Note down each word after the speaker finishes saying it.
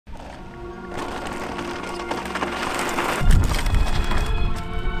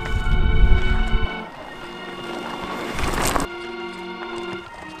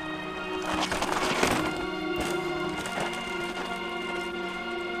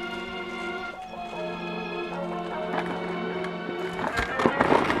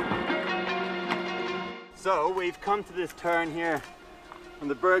So we've come to this turn here on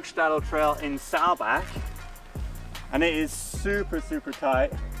the Bergstadl trail in Saalbach, and it is super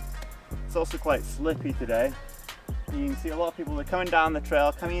tight. It's also quite slippy today. You can see a lot of people, they're coming down the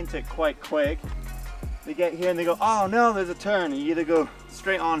trail, coming into it quite quick. They get here and they go, oh no, there's a turn. You either go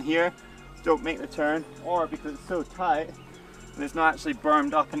straight on here, don't make the turn, or because it's so tight and it's not actually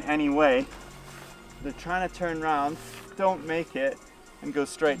bermed up in any way, they're trying to turn around, don't make it, and go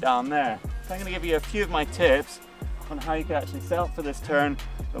straight down there. So I'm going to give you a few of my tips on how you can actually set up for this turn,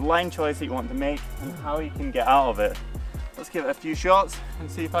 the line choice that you want to make, and how you can get out of it. Let's give it a few shots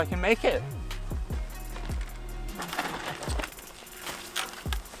and see if I can make it.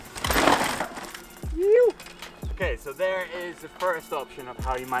 Okay, so there is the first option of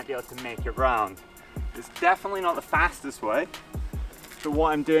how you might be able to make it round. It's definitely not the fastest way. So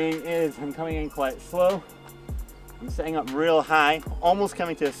what I'm doing is I'm coming in quite slow. I'm setting up real high, almost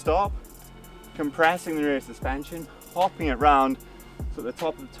coming to a stop, compressing the rear suspension, hopping it round, so at the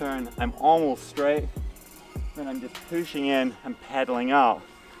top of the turn I'm almost straight, then I'm just pushing in and pedaling out.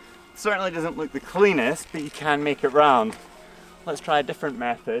 It certainly doesn't look the cleanest, but you can make it round. Let's try a different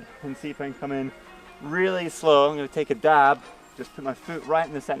method and see if I can come in really slow. I'm going to take a dab, just put my foot right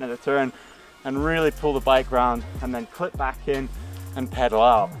in the center of the turn and really pull the bike round, and then clip back in and pedal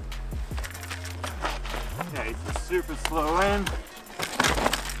out. Okay, so super slow in,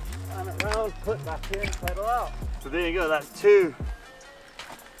 turn it round, clip back in, pedal out. So there you go, that's two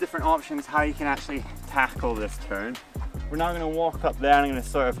different options how you can actually tackle this turn. We're now going to walk up there and I'm going to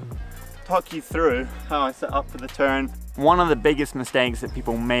sort of talk you through how I set up for the turn. One of the biggest mistakes that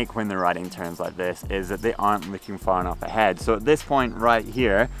people make when they're riding turns like this is that they aren't looking far enough ahead. So at this point right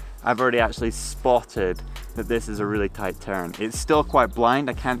here, I've already actually spotted that this is a really tight turn. It's still quite blind,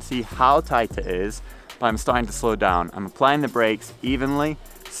 I can't see how tight it is, but I'm starting to slow down. I'm applying the brakes evenly,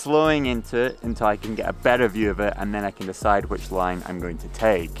 slowing into it until I can get a better view of it, and then I can decide which line I'm going to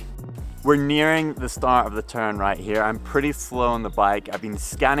take. We're nearing the start of the turn right here. I'm pretty slow on the bike. I've been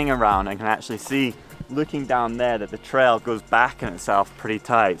scanning around. I can actually see, looking down there, that the trail goes back in itself pretty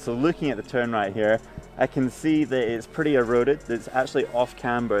tight. So looking at the turn right here, I can see that it's pretty eroded. It's actually off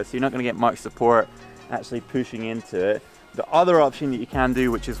camber, so you're not going to get much support actually pushing into it. The other option that you can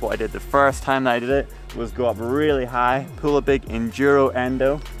do, which is what I did the first time that I did it, was go up really high, pull a big Enduro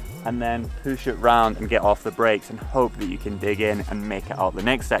Endo, and then push it round and get off the brakes and hope that you can dig in and make it out the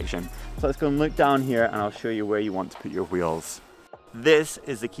next section. So let's go and look down here and I'll show you where you want to put your wheels. This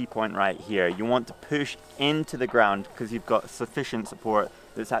is the key point right here. You want to push into the ground because you've got sufficient support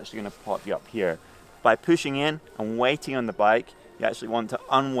that's actually going to pop you up here. By pushing in and waiting on the bike, you actually want to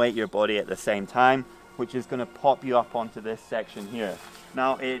unweight your body at the same time, which is going to pop you up onto this section here.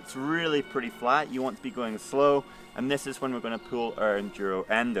 Now it's really pretty flat, you want to be going slow, and this is when we're going to pull our Enduro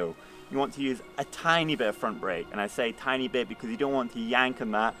Endo. You want to use a tiny bit of front brake, and I say tiny bit because you don't want to yank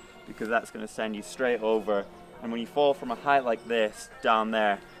on that, because that's going to send you straight over, and when you fall from a height like this down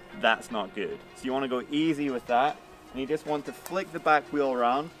there, that's not good. So you want to go easy with that, and you just want to flick the back wheel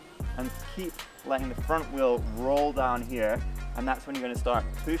around and keep letting the front wheel roll down here, and that's when you're going to start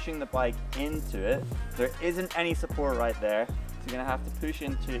pushing the bike into it. There isn't any support right there, so you're going to have to push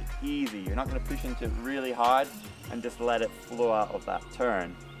into it easy. You're not going to push into it really hard and just let it flow out of that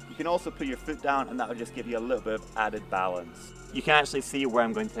turn. You can also put your foot down, and that will just give you a little bit of added balance. You can actually see where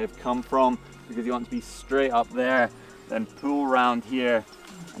I'm going to have come from, because you want to be straight up there, then pull around here,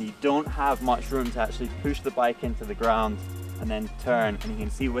 and you don't have much room to actually push the bike into the ground and then turn. And you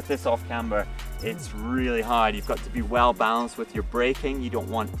can see with this off camber, it's really hard. You've got to be well balanced with your braking. You don't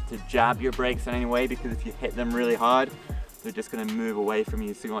want to jab your brakes in any way, because if you hit them really hard, they're just going to move away from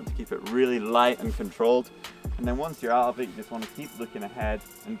you. So you want to keep it really light and controlled. And then once you're out of it, you just want to keep looking ahead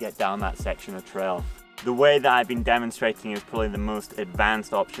and get down that section of trail. The way that I've been demonstrating is probably the most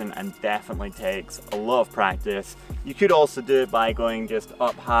advanced option and definitely takes a lot of practice. You could also do it by going just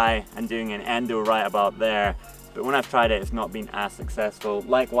up high and doing an endo right about there, but when I've tried it, it's not been as successful.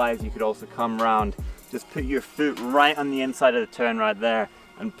 Likewise, you could also come around, just put your foot right on the inside of the turn right there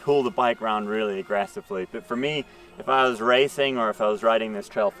and pull the bike around really aggressively. But for me, if I was racing or if I was riding this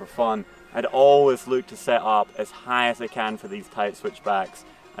trail for fun, I'd always look to set up as high as I can for these tight switchbacks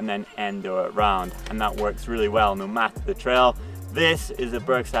and then endo it round, and that works really well no matter the trail. This is a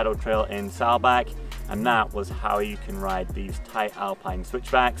Bergstadl trail in Saalbach, and that was how you can ride these tight alpine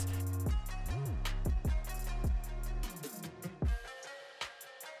switchbacks.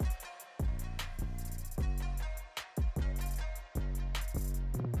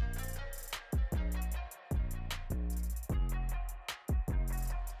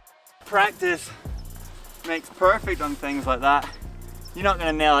 Practice makes perfect on things like that. You're not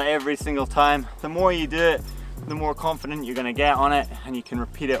gonna nail it every single time. The more you do it, the more confident you're gonna get on it, and you can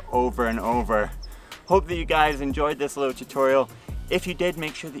repeat it over and over. Hope that you guys enjoyed this little tutorial. If you did,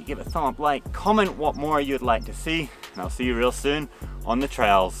 make sure that you give it a thumb up, like, comment what more you'd like to see, and I'll see you real soon on the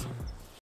trails.